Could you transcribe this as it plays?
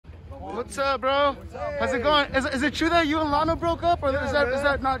What's up, bro? How's it going? Is it true that you and Lana broke up, or is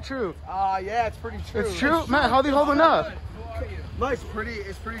that not true? Yeah, it's pretty true. It's true, man. How are you holding up? It's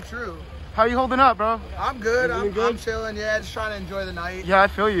pretty true. How you holding up, bro? I'm good. I'm chilling. Yeah, just trying to enjoy the night. Yeah, I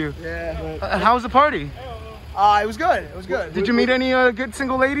feel you. Yeah. And how was the party? It was good. It was good. Did you meet any good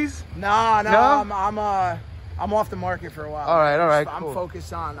single ladies? No. I'm off the market for a while. All right, I'm cool.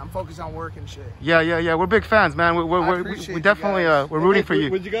 focused on work and shit. Yeah. We're big fans, man. We definitely we're rooting for you.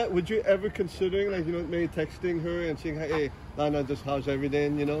 Would you ever considering, like, maybe texting her and saying, hey, Lana, just how's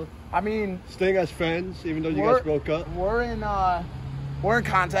everything, I mean, staying as friends even though you guys broke up? We're in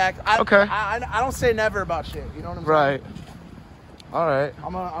contact. I don't say never about shit. You know what I'm saying? Right. All right.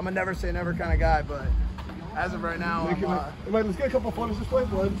 I'm a never say never kind of guy, but as of right now, let's get a couple photos this way.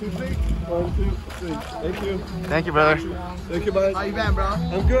 1, 2, 3. 1, 2, 3. Thank you. Thank you, brother. Thank you, man. How you been, bro?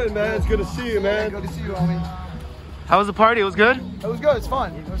 I'm good, man. It's good to see you, man. Yeah, good to see you, homie. How was the party? It was good? It was good. It's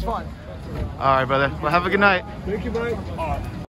fun. It was fun. All right, brother. Well, have a good night. Thank you, man.